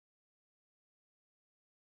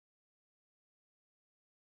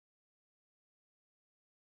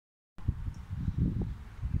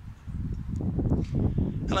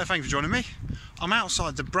Hello, thank you for joining me. I'm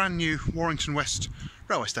outside the brand new Warrington West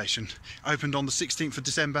Railway Station, opened on the 16th of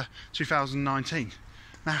December 2019.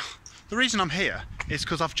 Now, the reason I'm here is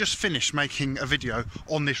because I've just finished making a video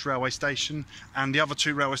on this railway station and the other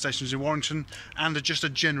two railway stations in Warrington and just a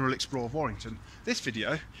general explore of Warrington. This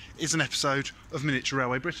video is an episode of Miniature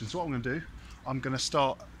Railway Britain. So what I'm going to do, I'm going to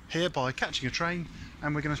start here by catching a train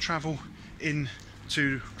and we're going to travel in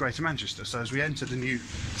to Greater Manchester. So as we enter the new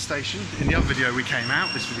station, in the other video we came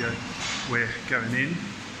out, this video we're going in.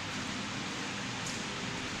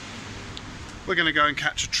 We're going to go and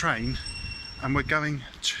catch a train and we're going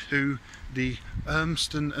to the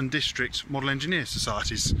Urmston and District Model Engineer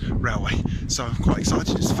Society's railway. So I'm quite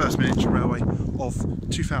excited. It's the first miniature railway of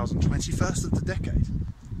 2020, first of the decade.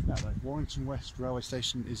 That way, Warrington West Railway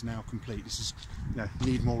Station is now complete. This is,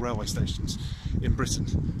 need more railway stations in Britain.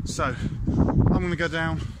 So I'm going to go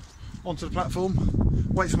down onto the platform,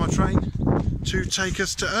 wait for my train to take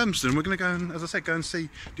us to Urmston. We're going to go and, as I said, go and see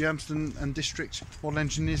the Urmston and District Model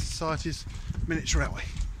Engineer Society's miniature railway.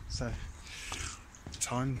 So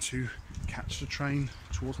time to catch the train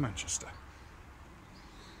towards Manchester.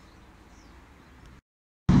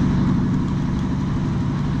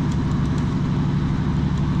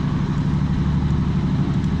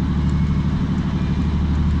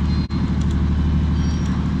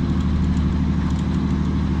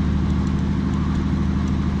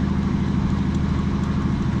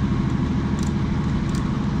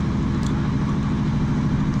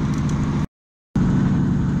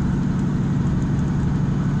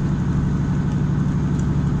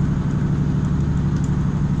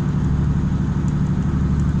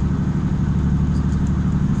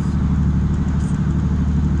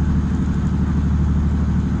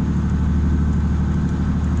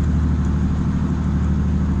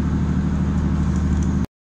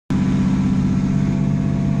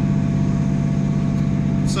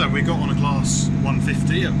 So we got on a class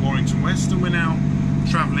 150 at Warrington West and we're now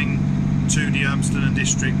travelling to the Urmston and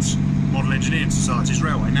District Model Engineering Society's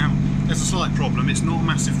railway. Now there's a slight problem, it's not a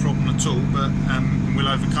massive problem at all, but we'll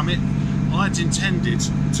overcome it. I'd intended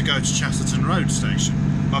to go to Chassen Road station,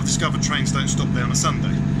 but I've discovered trains don't stop there on a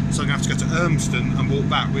Sunday, so I'm going to have to go to Urmston and walk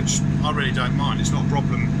back, which I really don't mind. It's not a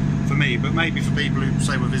problem for me, but maybe for people who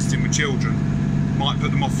say we're visiting with children, might put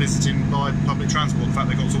them off visiting by public transport, the fact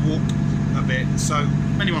they've got to walk a bit. So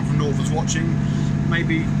if anyone from North is watching,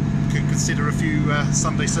 maybe could consider a few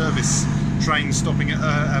Sunday service trains stopping at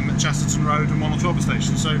Chassen Road and one or two other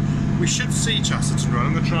stations. So we should see Chassen Road.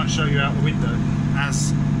 I'm going to try and show you out the window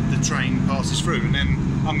as the train passes through, and then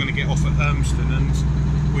I'm going to get off at Urmston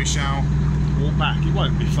and we shall walk back. It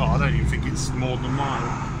won't be far, I don't even think it's more than a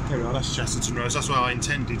mile. There we are, that's Chassen Road. That's where I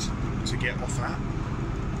intended to get off at.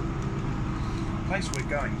 The place we're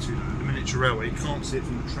going to, the miniature railway, you can't see it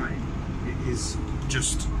from the train. It is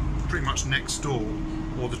just pretty much next door,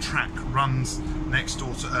 or the track runs next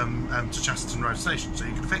door to Chassen Road Station, so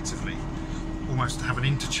you can effectively almost have an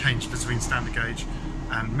interchange between standard gauge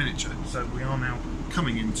and miniature. So we are now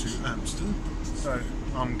coming into Urmston, so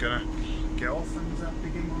I'm going to get off and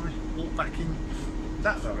begin my walk back in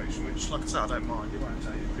that direction, which, like I said, I don't mind. It won't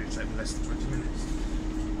take me less than 20 minutes.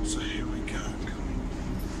 So here we go, coming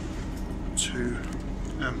to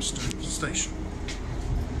Urmston Station.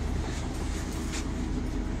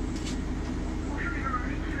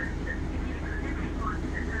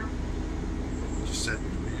 Said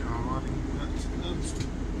we are arriving at Urmston.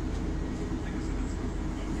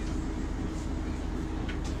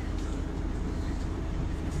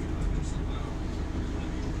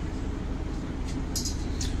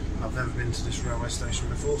 I've never been to this railway station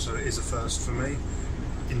before, so it is a first for me.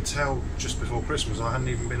 Until just before Christmas, I hadn't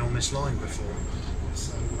even been on this line before.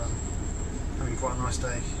 So having quite a nice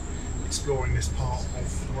day exploring this part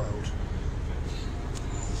of the world.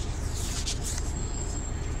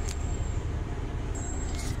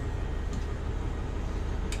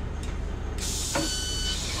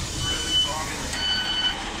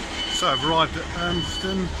 So I've arrived at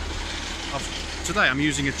Urmston. Today I'm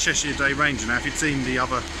using a Cheshire Day Ranger. Now if you'd seen the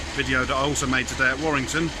other video that I also made today at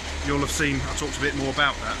Warrington, you'll have seen I talked a bit more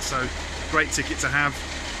about that. So great ticket to have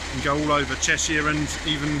and go all over Cheshire and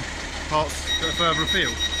even parts that are further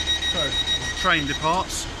afield. So train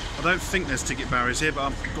departs. I don't think there's ticket barriers here, but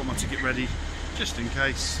I've got my ticket ready just in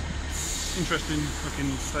case. Interesting looking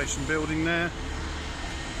station building there.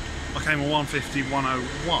 I came on 150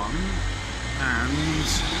 101. And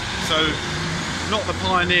so, not the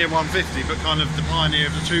Pioneer 150, but kind of the Pioneer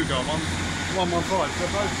of the two-guard one, 115. So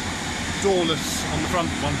both doorless on the front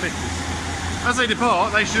 150s. As they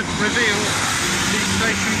depart, they should reveal the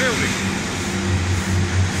station building.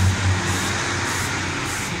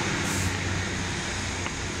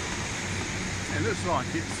 it looks like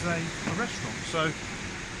it's a restaurant. So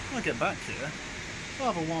when I get back here,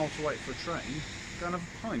 I'll have a while to wait for a train, go and have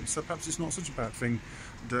a pint. So perhaps it's not such a bad thing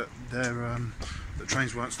that that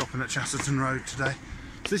trains weren't stopping at Chassen Road today.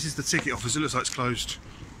 So this is the ticket office. It looks like it's closed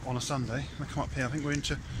on a Sunday. I come up here, I think we're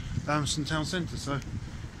into Urmston town centre, so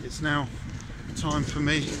it's now time for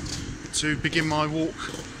me to begin my walk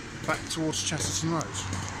back towards Chassen Road.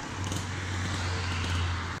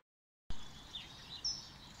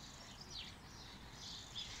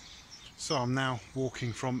 So I'm now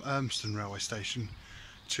walking from Urmston Railway Station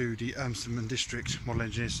to the Urmston District Model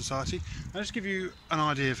Engineers Society. I'll just give you an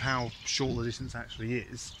idea of how short the distance actually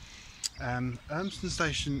is. Urmston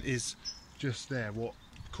Station is just there, what,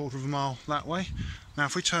 quarter of a mile that way. Now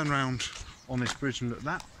if we turn round on this bridge and look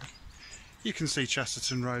that way, you can see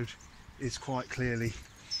Chassen Road is quite clearly,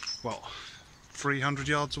 well, 300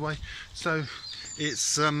 yards away. So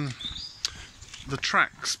it's the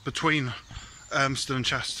tracks between Urmston and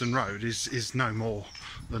Chassen Road is no more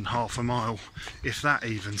than half a mile, if that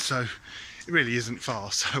even, so it really isn't far.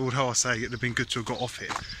 So although I say it'd have been good to have got off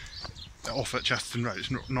at Chassen Road,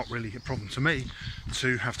 it's not really a problem to me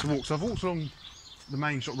to have to walk. So I've walked along the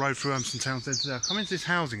main sort of road through Urmston town centre there. I've come into this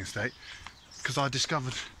housing estate because I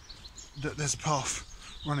discovered that there's a path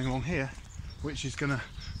running along here which is going to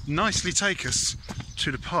nicely take us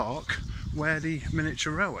to the park where the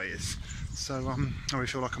miniature railway is. So I really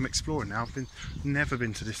feel like I'm exploring now. I've never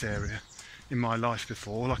been to this area in my life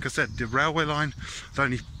before. Like I said, the railway line, I've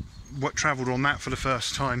only travelled on that for the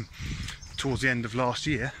first time towards the end of last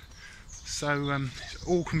year. So it's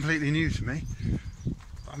all completely new to me.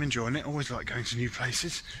 I'm enjoying it. I always like going to new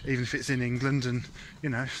places, even if it's in England, and you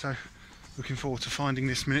know, so looking forward to finding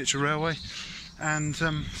this miniature railway and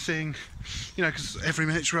seeing, you know, because every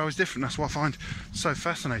miniature railway is different. That's what I find so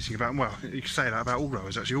fascinating about, well, you could say that about all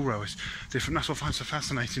railways, actually, all railways different. That's what I find so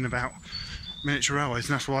fascinating about miniature railways,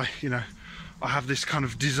 and that's why, you know, I have this kind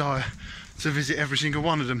of desire to visit every single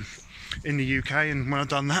one of them in the UK, and when I've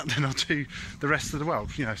done that, then I'll do the rest of the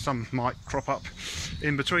world. You know, some might crop up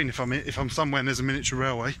in between. If I'm somewhere and there's a miniature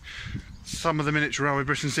railway, some of the miniature railway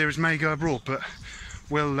Britain series may go abroad, but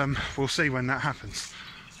we'll see when that happens.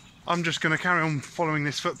 I'm just going to carry on following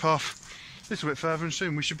this footpath a little bit further, and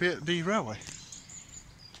soon we should be at the railway.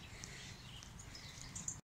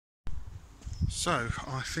 So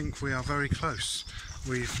I think we are very close.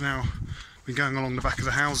 We've now been going along the back of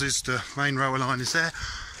the houses. The main railway line is there,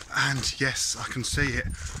 and yes, I can see it.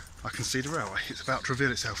 I can see the railway. It's about to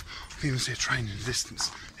reveal itself. I can even see a train in the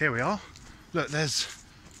distance. Here we are. Look,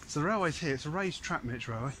 so the railway's here. It's a raised track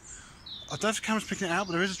miniature railway. I don't know if the camera's picking it out,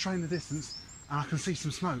 but there is a train in the distance, and I can see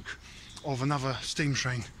some smoke of another steam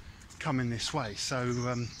train coming this way. So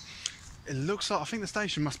it looks like, I think the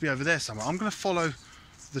station must be over there somewhere. I'm going to follow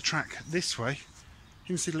the track this way.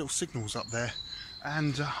 You can see the little signals up there,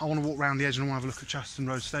 and I want to walk around the edge and I want to have a look at Chassen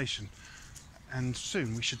Road Station, and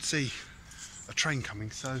soon we should see a train coming.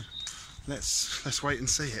 So let's wait and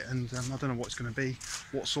see it. And I don't know what it's going to be,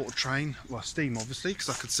 what sort of train. Well, steam obviously, because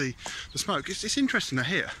I could see the smoke. It's interesting to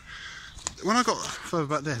hear. When I got further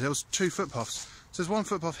back there was two footpaths. So there's one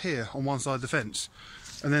footpath here on one side of the fence,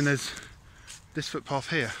 and then there's this footpath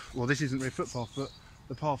here. Well, this isn't really a footpath, but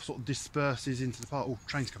the path sort of disperses into the park. Oh,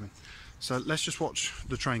 train's coming. So let's just watch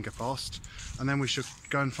the train go past, and then we should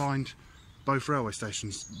go and find both railway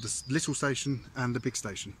stations, the little station and the big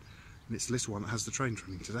station. And it's the little one that has the train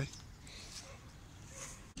running today.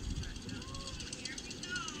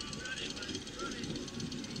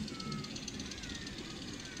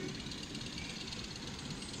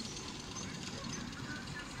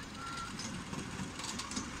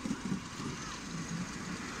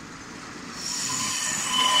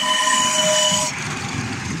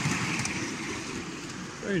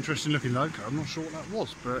 Very interesting looking loco. I'm not sure what that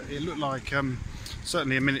was, but it looked like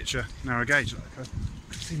certainly a miniature narrow gauge loco.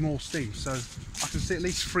 I can see more steam, so I can see at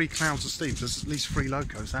least 3 clouds of steam. So there's at least 3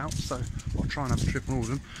 locos out, so I'll try and have a trip on all of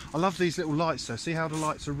them. I love these little lights though. See how the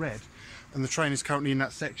lights are red, and the train is currently in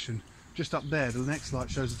that section. Just up there, the next light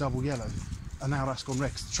shows a double yellow, and now that's gone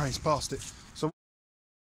red because the train's past it. So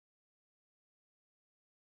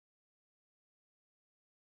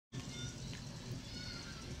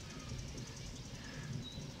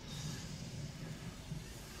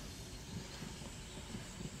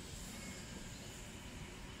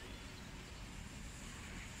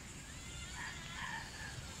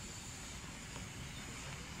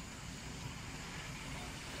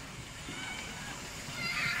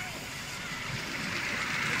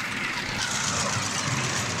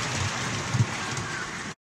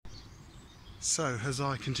So as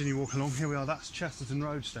I continue walking along, here we are, that's Chassen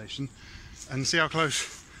Road Station, and see how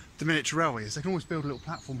close the miniature railway is. They can always build a little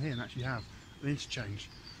platform here and actually have an interchange.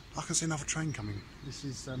 I can see another train coming. This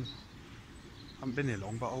is, I haven't been here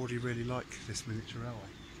long, but I already really like this miniature railway.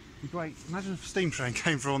 It'd be great. Imagine if a steam train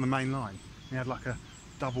came through on the main line. We had like a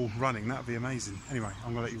double running, that would be amazing. Anyway,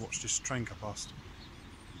 I'm going to let you watch this train go past.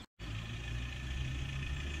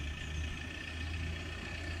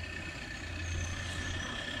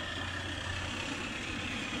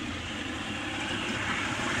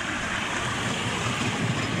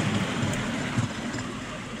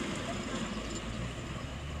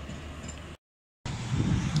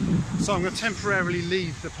 So I'm going to temporarily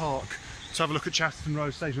leave the park to have a look at Chassen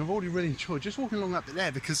Road Station. I've already really enjoyed just walking along that bit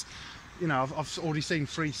there because, you know, I've already seen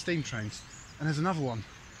 3 steam trains and there's another one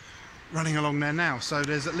running along there now. So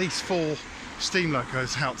there's at least 4 steam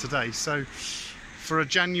locos out today. So for a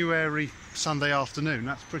January Sunday afternoon,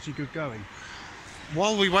 that's pretty good going.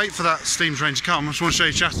 While we wait for that steam train to come, I just want to show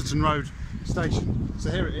you Chassen Road Station. So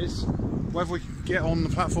here it is. Whether we can get on the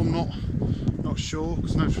platform, not sure. But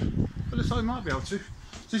it looks like we might be able to.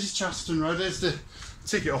 This is Chassen Road, there's the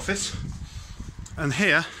ticket office, and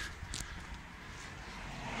here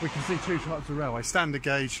we can see 2 types of railway, standard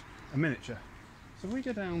gauge and miniature. So if we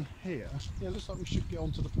go down here, yeah, it looks like we should get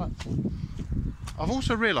onto the platform. I've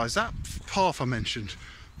also realised that path I mentioned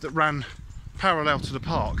that ran parallel to the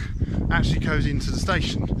park actually goes into the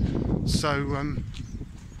station. So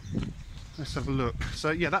let's have a look.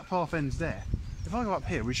 So yeah, that path ends there. If I go up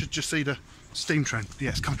here, we should just see the steam train.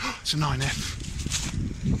 Yeah, it's coming. It's a 9F.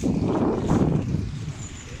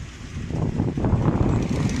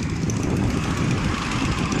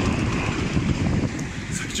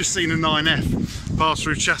 So I've just seen a 9F pass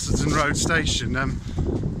through Chassen Road Station.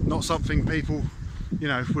 Not something people, you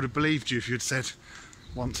know, would have believed you if you'd said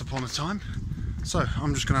once upon a time. So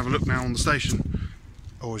I'm just going to have a look now on the station.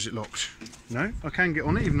 Or is it locked? No, I can get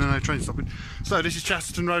on it even though no train's stopping. So this is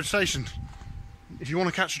Chassen Road Station. If you want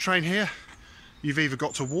to catch a train here, you've either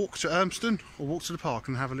got to walk to Urmston or walk to the park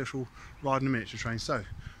and have a little ride in a miniature train. So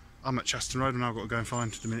I'm at Chassen Road and I've got to go and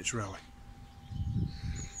find the miniature railway.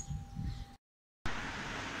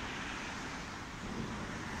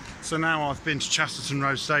 So now I've been to Chassen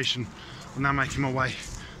Road Station. I'm now making my way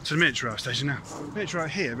to the miniature railway station. Now, the miniature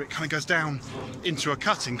railway here, it kind of goes down into a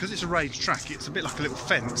cutting because it's a raised track. It's a bit like a little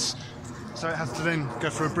fence, so it has to then go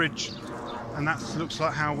through a bridge, and that looks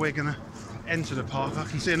like how we're going to enter the park. I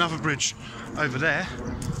can see another bridge over there,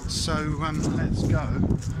 so let's go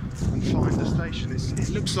and find the station. It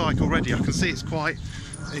looks like already I can see it's quite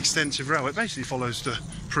an extensive railway. It basically follows the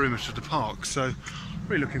perimeter of the park, so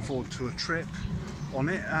really looking forward to a trip on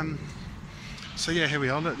it. So yeah, here we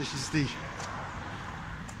are. Look, this is the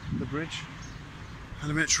bridge, and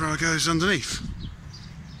the miniature railway goes underneath,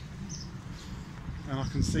 and I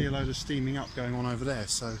can see a load of steaming up going on over there,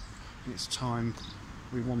 so it's time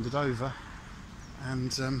we wandered over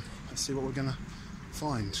and let's see what we're going to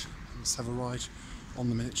find. Let's have a ride on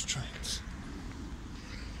the miniature trains.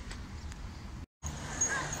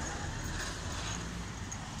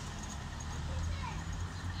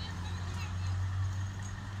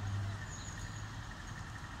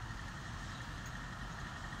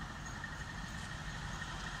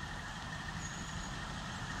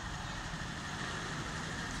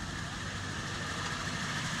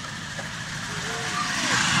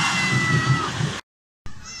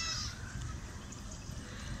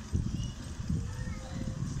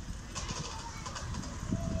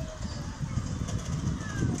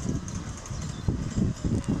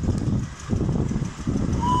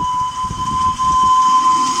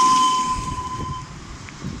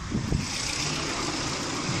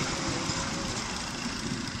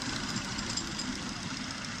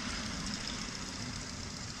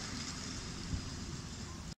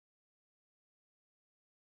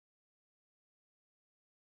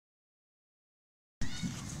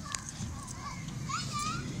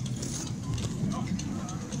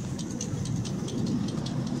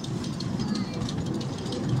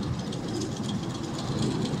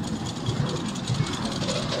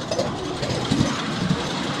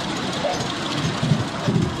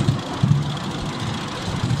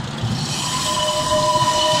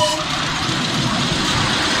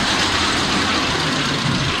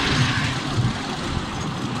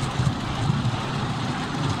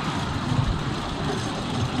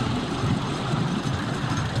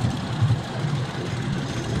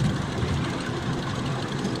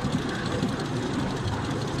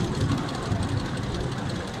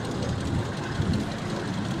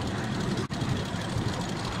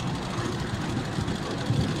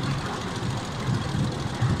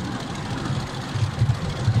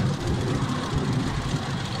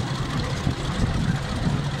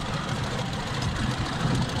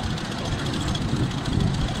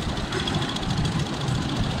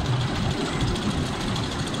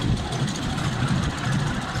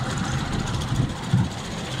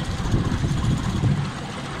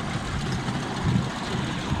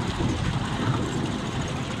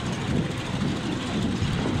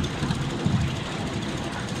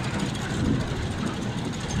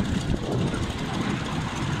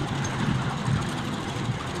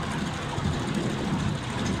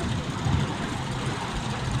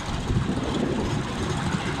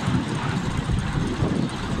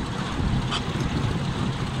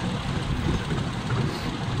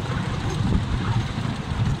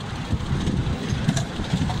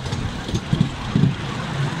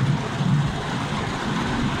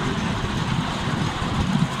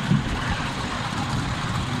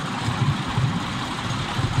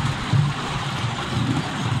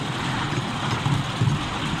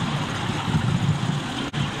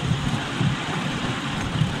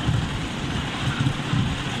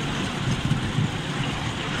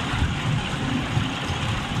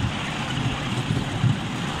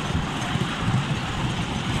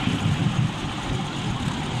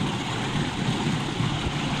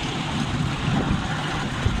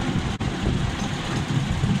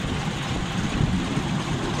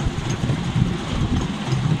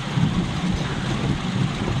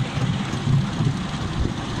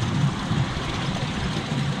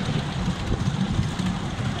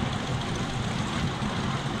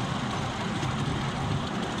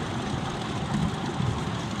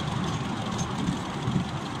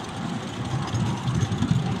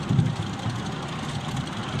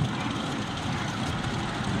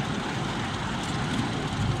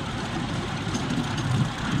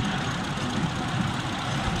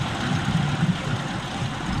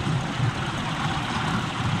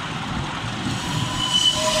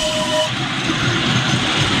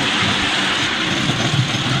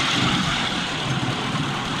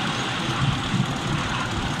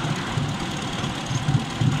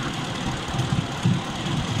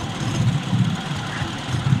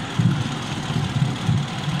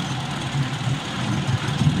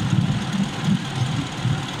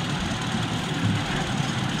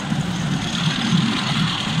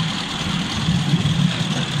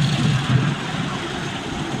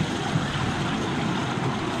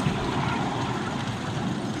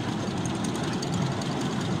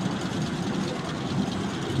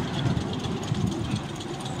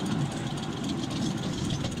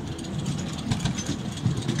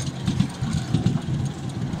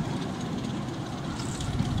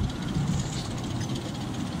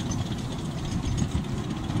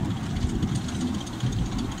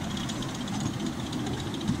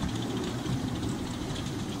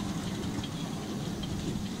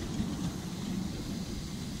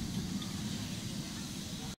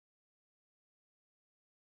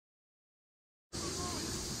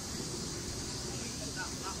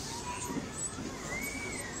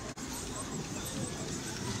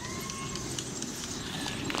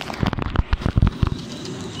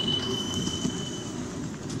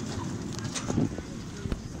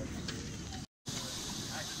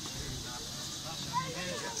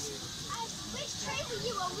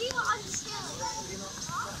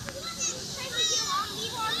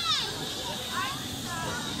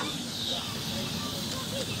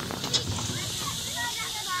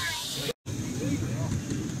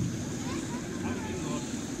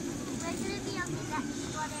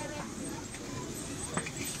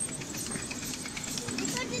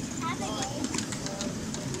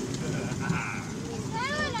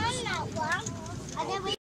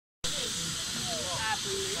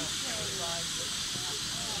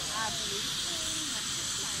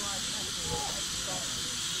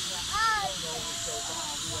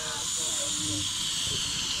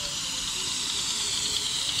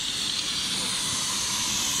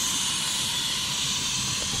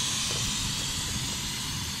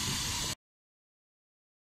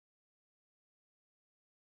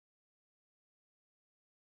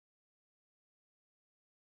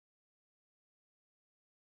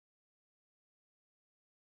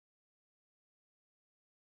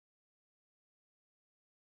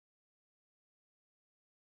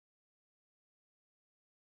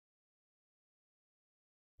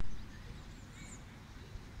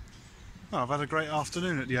 Well, I've had a great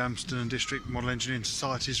afternoon at the Urmston District Model Engineering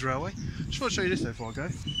Society's Railway. Just want to show you this though before I go.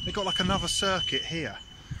 They've got like another circuit here,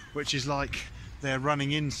 which is like their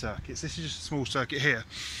running in circuits. This is just a small circuit here.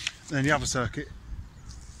 And then the other circuit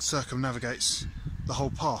circumnavigates the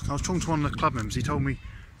whole park. I was talking to one of the club members, he told me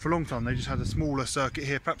for a long time they just had a smaller circuit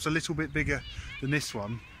here, perhaps a little bit bigger than this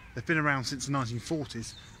one. They've been around since the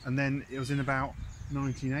 1940s, and then it was in about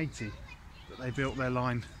 1980 that they built their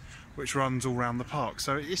line which runs all around the park.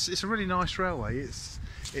 So it's a really nice railway.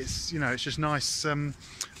 It's you know, it's just nice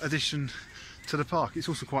addition to the park. It's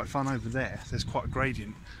also quite fun over there. There's quite a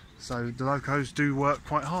gradient, so the locos do work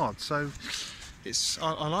quite hard. So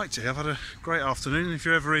I liked it. I've had a great afternoon. If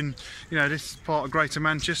you're ever in, you know, this part of Greater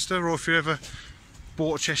Manchester, or if you ever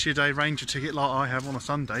bought a Cheshire Day Ranger ticket like I have on a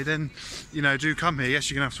Sunday, then you know, do come here. Yes,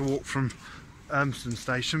 you're gonna have to walk from Urmston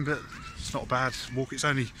station, but it's not a bad walk. It's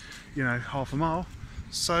only, you know, half a mile.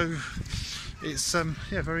 So it's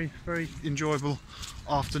yeah, very enjoyable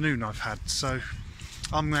afternoon I've had. So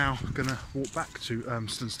I'm now gonna walk back to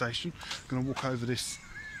Urmston station. I'm gonna walk over this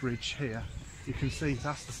bridge here. You can see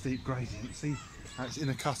that's the steep gradient. See how it's in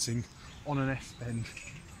a cutting on an S bend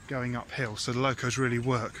going uphill. So the locos really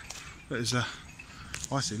work. There's a,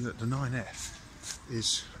 I see, look, the 9F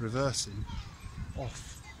is reversing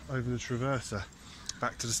off over the traverser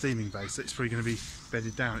back to the steaming base. It's probably going to be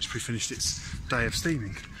bedded down. It's probably finished its day of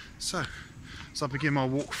steaming. So I begin my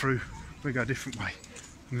walk through. I'm going to go a different way.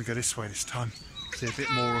 I'm going to go this way this time, see a bit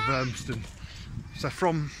more of Urmston. So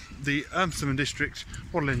from the Urmston District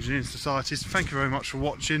Model Engineering Societies, thank you very much for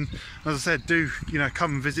watching. As I said, do, you know,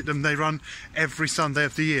 come and visit them. They run every Sunday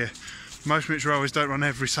of the year. Most miniature railways don't run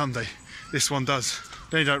every Sunday. This one does.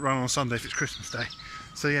 They don't run on Sunday if it's Christmas Day.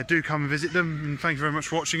 So yeah, do come and visit them, and thank you very much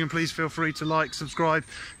for watching, and please feel free to like, subscribe,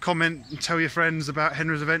 comment and tell your friends about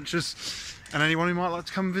Henry's Adventures and anyone who might like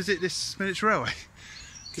to come and visit this miniature railway.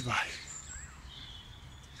 Goodbye.